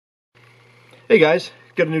Hey guys,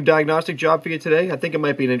 got a new diagnostic job for you today. I think it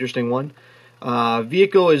might be an interesting one.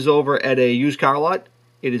 Vehicle is over at a used car lot.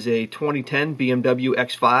 It is a 2010 BMW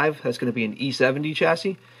X5. That's going to be an E70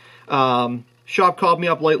 chassis. Shop called me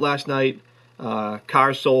up late last night.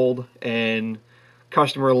 Car sold, and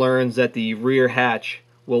customer learns that the rear hatch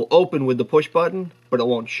will open with the push button, but it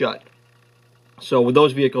won't shut. So with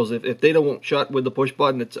those vehicles, if they don't shut with the push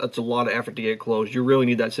button, it's a lot of effort to get it closed. You really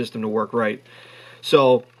need that system to work right.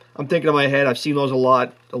 So I'm thinking in my head, I've seen those a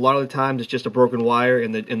lot. A lot of the times it's just a broken wire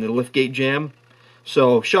in the liftgate jam.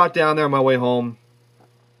 So shot down there on my way home,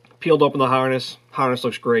 peeled open the harness. Harness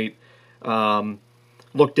looks great.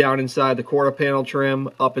 Looked down inside the quarter panel trim,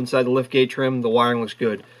 up inside the liftgate trim. The wiring looks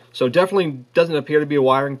good. So definitely doesn't appear to be a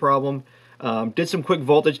wiring problem. Did some quick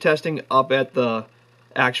voltage testing up at the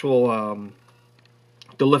actual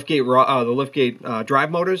the liftgate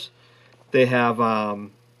drive motors. They have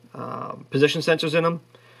position sensors in them.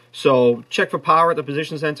 So check for power at the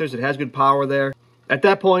position sensors. It has good power there. At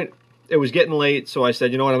that point, it was getting late, so I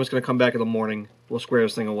said, you know what, I'm just going to come back in the morning. We'll square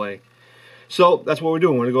this thing away. So that's what we're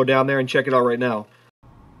doing. We're going to go down there and check it out right now.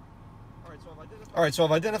 Alright, so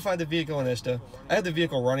I've identified the vehicle in ISTA. I have the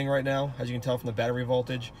vehicle running right now, as you can tell from the battery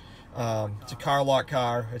voltage. It's a car lot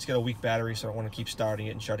car. It's got a weak battery, so I don't want to keep starting it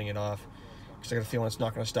and shutting it off, because I got a feeling it's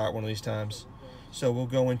not going to start one of these times. So we'll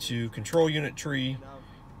go into control unit tree,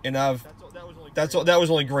 and that was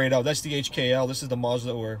only grayed out. That's the HKL. This is the module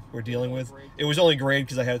that we're dealing with. It was only grayed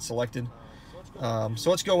because I had it selected. So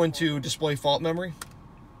let's go into display fault memory,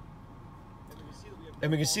 and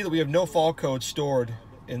we can see that we have no fault code stored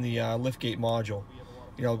in the liftgate module.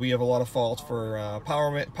 You know, we have a lot of faults for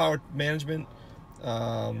power management,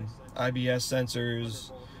 IBS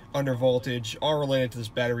sensors, under voltage, all related to this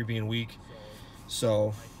battery being weak.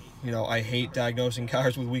 So, you know, I hate diagnosing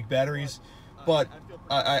cars with weak batteries, but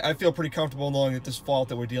I feel pretty comfortable knowing that this fault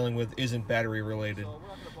that we're dealing with isn't battery related.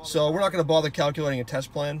 So we're not going to bother calculating a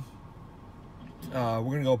test plan. We're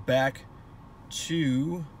going to go back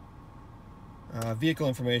to vehicle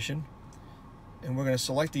information, and we're going to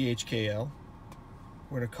select the HKL.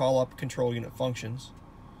 We're going to call up control unit functions.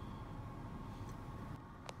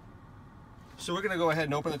 So we're going to go ahead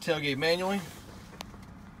and open the tailgate manually.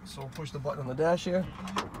 So we'll push the button on the dash here.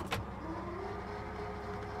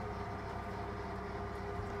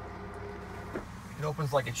 It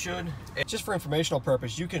opens like it should. Just for informational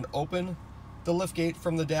purpose, you can open the liftgate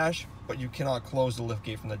from the dash, but you cannot close the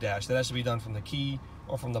liftgate from the dash. That has to be done from the key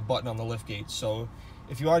or from the button on the liftgate. So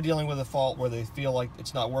if you are dealing with a fault where they feel like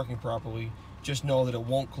it's not working properly, just know that it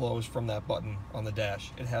won't close from that button on the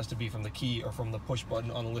dash. It has to be from the key or from the push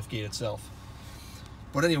button on the liftgate itself.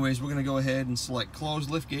 But anyways, we're going to go ahead and select close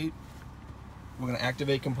liftgate. We're going to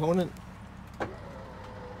activate component.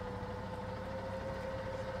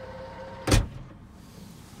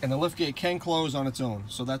 And the liftgate can close on its own,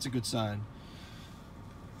 so that's a good sign.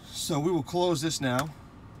 So we will close this now.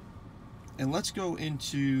 And let's go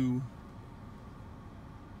into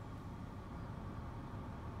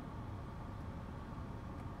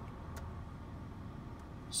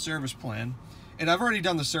service plan. And I've already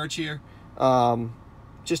done the search here,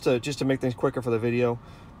 just to make things quicker for the video.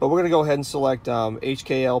 But we're going to go ahead and select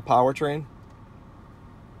HKL powertrain.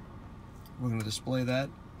 We're going to display that.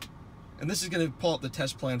 And this is going to pull up the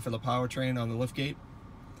test plan for the powertrain on the liftgate.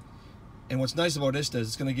 And what's nice about ISTA is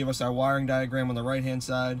it's going to give us our wiring diagram on the right-hand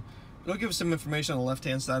side. It'll give us some information on the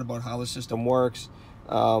left-hand side about how the system works.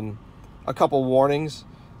 A couple warnings,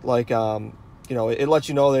 like you know, it lets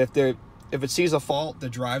you know that if it sees a fault, the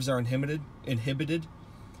drives are inhibited.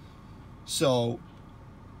 So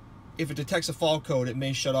if it detects a fault code, it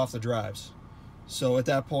may shut off the drives. So at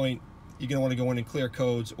that point, you're going to want to go in and clear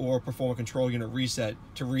codes or perform a control unit reset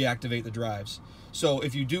to reactivate the drives. So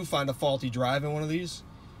if you do find a faulty drive in one of these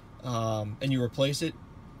and you replace it,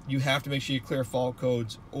 you have to make sure you clear fault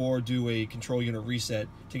codes or do a control unit reset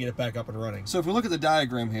to get it back up and running. So if we look at the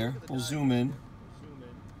diagram here, we'll zoom in,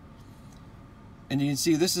 and you can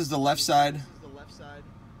see this is the left side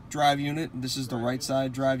drive unit, and this is the right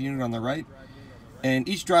side drive unit on the right, and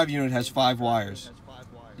each drive unit has 5 wires.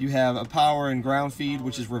 You have a power and ground feed,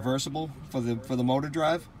 which is reversible for the motor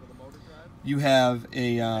drive. You have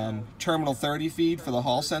a terminal 30 feed for the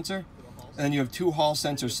hall sensor, and then you have 2 hall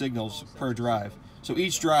sensor signals per drive. So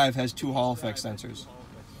each drive has 2 hall effect sensors.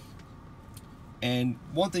 And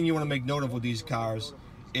one thing you want to make note of with these cars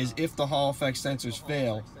is if the hall effect sensors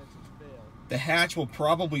fail, the hatch will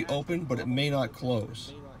probably open, but it may not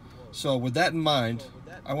close. So with that in mind,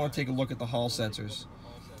 I want to take a look at the hall sensors.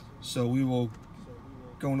 So we will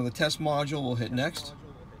go into the test module, we'll hit next.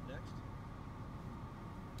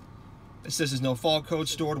 It says there's no fault code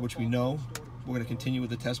stored, which we know. We're going to continue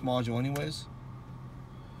with the test module anyways.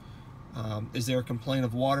 Is there a complaint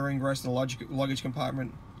of watering rest in the luggage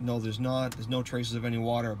compartment? No, there's not. There's no traces of any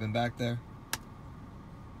water. I've been back there.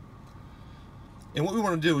 And what we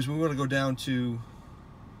want to do is we want to go down to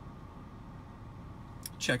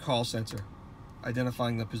check hall sensor,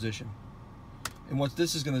 identifying the position. And what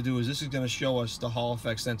this is going to do is this is going to show us the hall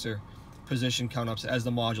effect sensor position count ups as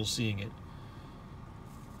the module's seeing it.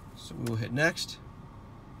 So we'll hit next.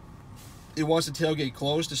 It wants the tailgate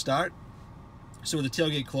closed to start. So with the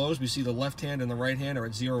tailgate closed, we see the left hand and the right hand are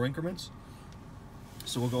at 0 increments.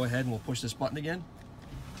 So we'll go ahead and we'll push this button again.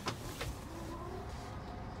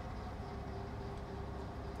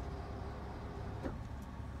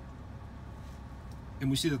 And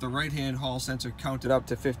we see that the right hand hall sensor counted up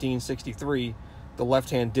to 1563. The left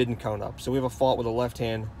hand didn't count up. So we have a fault with the left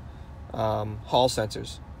hand hall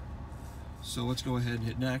sensors. So let's go ahead and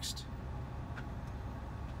hit next.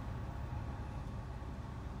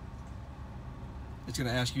 It's going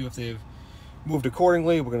to ask you if they've moved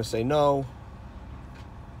accordingly. We're going to say no.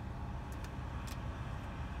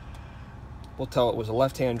 We'll tell it was a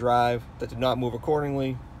left-hand drive that did not move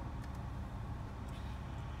accordingly.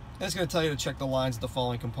 And it's going to tell you to check the lines of the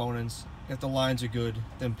following components. If the lines are good,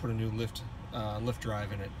 then put a new lift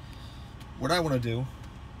drive in it. What I want to do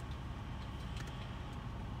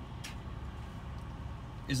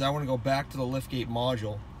is I want to go back to the liftgate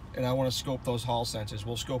module and I want to scope those hall sensors.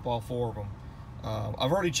 We'll scope all 4 of them.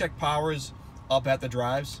 I've already checked powers up at the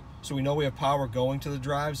drives, so we know we have power going to the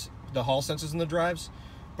drives, the hall sensors in the drives,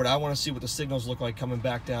 but I want to see what the signals look like coming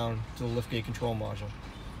back down to the liftgate control module.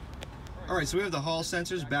 Alright, so we have the hall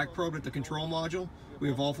sensors back probed at the control module. We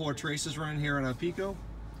have all 4 traces running here on our Pico,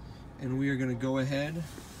 and we are going to go ahead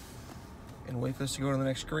and wait for this to go to the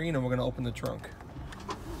next screen, and we're going to open the trunk.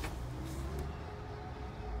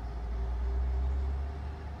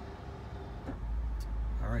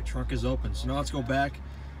 Alright, trunk is open. So now let's go back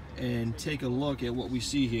and take a look at what we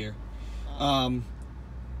see here.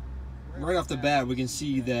 Right off the bat, we can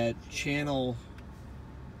see that channel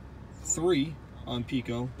 3 on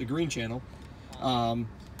Pico, the green channel,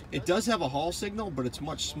 it does have a hall signal, but it's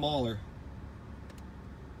much smaller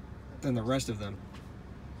than the rest of them.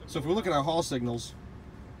 So if we look at our hall signals,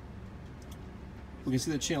 we can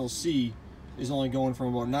see that channel C is only going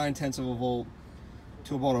from about 0.9 of a volt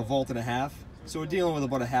to about 1.5 volts. So we're dealing with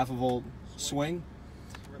about a 0.5 volt swing,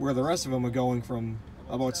 where the rest of them are going from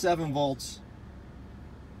about 7 volts,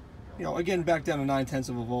 you know, again back down to 0.9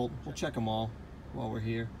 of a volt. We'll check them all while we're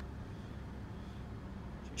here.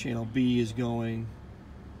 Channel B is going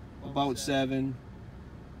about 7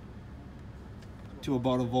 to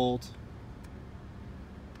about 1 volt.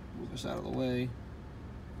 Move this out of the way.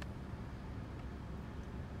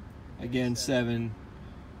 Again, 7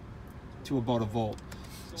 to about 1 volt.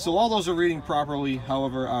 So all those are reading properly.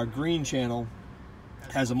 However, our green channel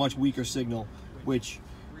has a much weaker signal, which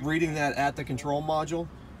reading that at the control module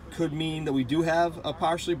could mean that we do have a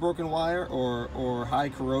partially broken wire or high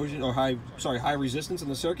corrosion or high resistance in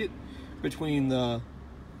the circuit between the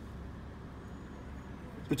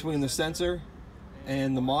sensor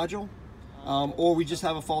and the module, or we just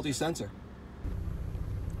have a faulty sensor.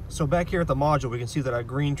 So back here at the module, we can see that our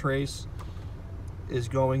green trace is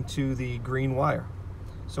going to the green wire.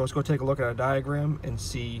 So let's go take a look at our diagram and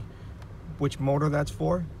see which motor that's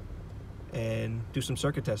for and do some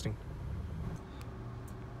circuit testing.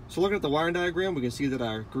 So looking at the wiring diagram, we can see that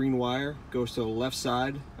our green wire goes to the left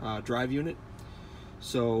side drive unit.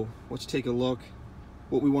 So let's take a look.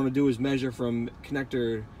 What we want to do is measure from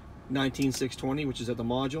connector 19620, which is at the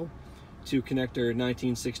module, to connector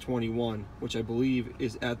 19621, which I believe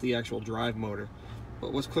is at the actual drive motor.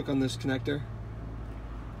 But let's click on this connector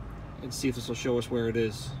and see if this will show us where it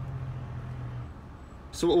is.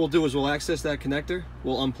 So what we'll do is we'll access that connector,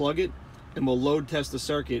 we'll unplug it, and we'll load test the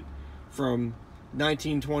circuit from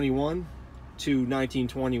 1921 to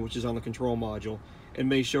 1920, which is on the control module, and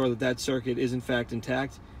make sure that that circuit is in fact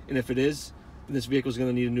intact. And if it is, then this vehicle is going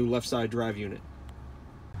to need a new left side drive unit.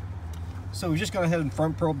 So we've just gone ahead and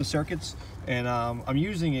front probe the circuits, and I'm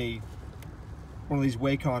using one of these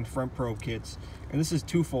Wacom front probe kits, and this is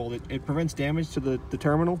twofold. It prevents damage to the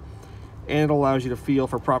terminal, and it allows you to feel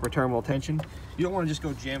for proper terminal tension. You don't want to just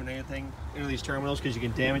go jamming anything into these terminals because you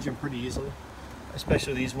can damage them pretty easily,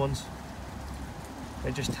 especially these ones.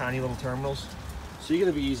 They're just tiny little terminals, so you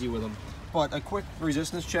got to be easy with them. But a quick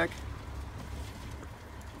resistance check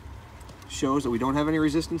shows that we don't have any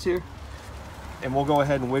resistance here, and we'll go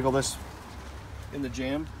ahead and wiggle this in the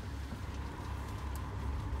jam,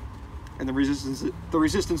 and the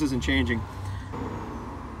resistance isn't changing.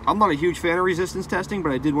 I'm not a huge fan of resistance testing,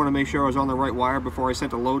 but I did want to make sure I was on the right wire before I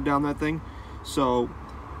sent a load down that thing. So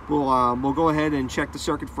We'll go ahead and check the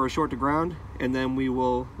circuit for a short to ground, and then we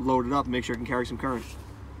will load it up and make sure it can carry some current.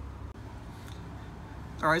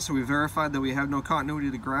 Alright, so we verified that we have no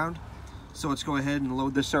continuity to ground. So let's go ahead and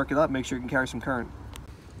load this circuit up, make sure it can carry some current.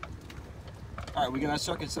 Alright, we got our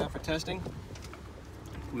circuit set up for testing.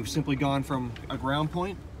 We've simply gone from a ground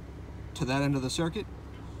point to that end of the circuit.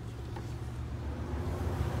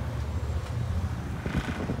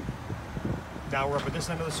 Now we're up at this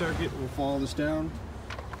end of the circuit. We'll follow this down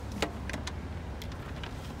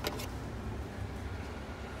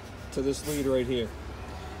to this lead right here.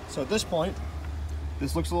 So at this point,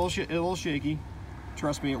 this looks a little shaky.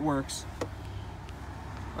 Trust me, it works.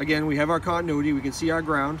 Again, we have our continuity. We can see our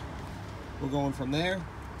ground. We're going from there,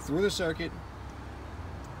 through the circuit,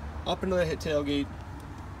 up into the tailgate,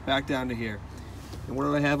 back down to here. And what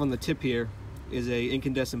I have on the tip here is a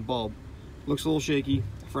incandescent bulb. Looks a little shaky.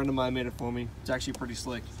 A friend of mine made it for me. It's actually pretty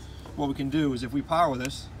slick. What we can do is if we power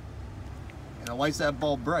this, and it lights that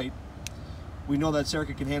bulb bright, we know that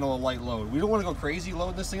circuit can handle a light load. We don't want to go crazy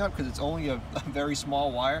loading this thing up because it's only a very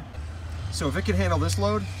small wire. So if it can handle this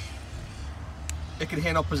load, it can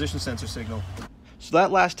handle position sensor signal. So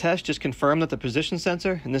that last test just confirmed that the position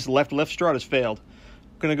sensor in this left lift strut has failed.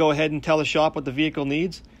 I'm going to go ahead and tell the shop what the vehicle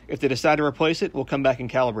needs. If they decide to replace it, we'll come back and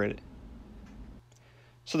calibrate it.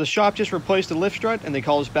 So the shop just replaced the lift strut and they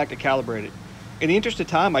called us back to calibrate it. In the interest of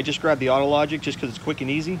time, I just grabbed the Autologic just because it's quick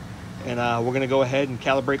and easy, and we're going to go ahead and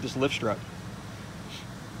calibrate this lift strut.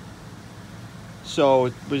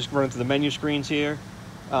 So we're just running through the menu screens here.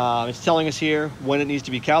 It's telling us here when it needs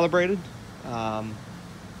to be calibrated. I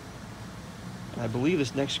believe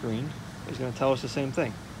this next screen is going to tell us the same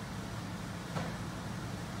thing.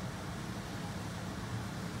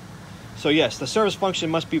 So yes, the service function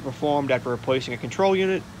must be performed after replacing a control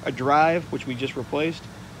unit, a drive, which we just replaced,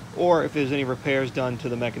 or if there's any repairs done to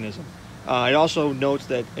the mechanism. It also notes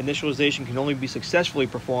that initialization can only be successfully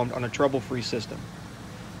performed on a trouble-free system.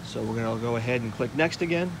 So we're going to go ahead and click next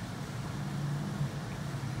again.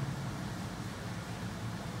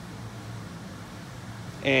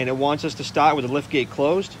 And it wants us to start with the liftgate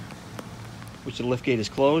closed, which the liftgate is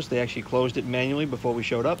closed. They actually closed it manually before we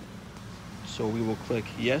showed up. So we will click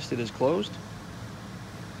yes, it is closed.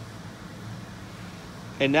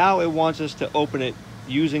 And now it wants us to open it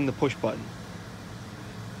using the push button.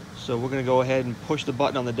 So we're going to go ahead and push the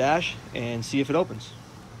button on the dash and see if it opens,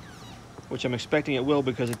 which I'm expecting it will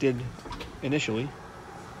because it did initially.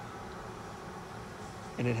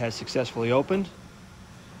 And it has successfully opened.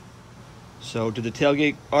 So did the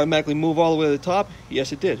tailgate automatically move all the way to the top?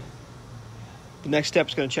 Yes, it did. The next step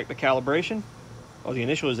is going to check the calibration, or the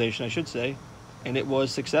initialization I should say, and it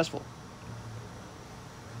was successful.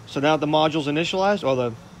 So now that the module's initialized,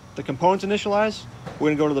 or the components initialized, we're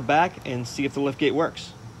going to go to the back and see if the liftgate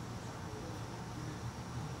works.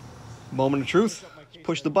 Moment of truth.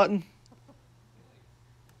 Push the button.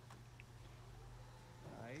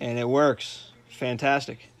 And it works.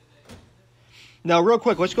 Fantastic. Now, real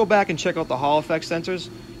quick, let's go back and check out the Hall effect sensors.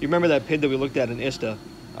 You remember that PID that we looked at in ISTA?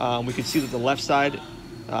 We could see that the left side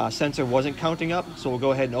sensor wasn't counting up, so we'll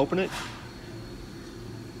go ahead and open it.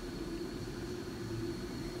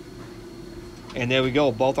 And there we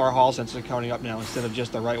go. Both our Hall sensors are counting up now instead of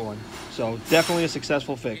just the right one. So definitely a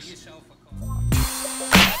successful fix.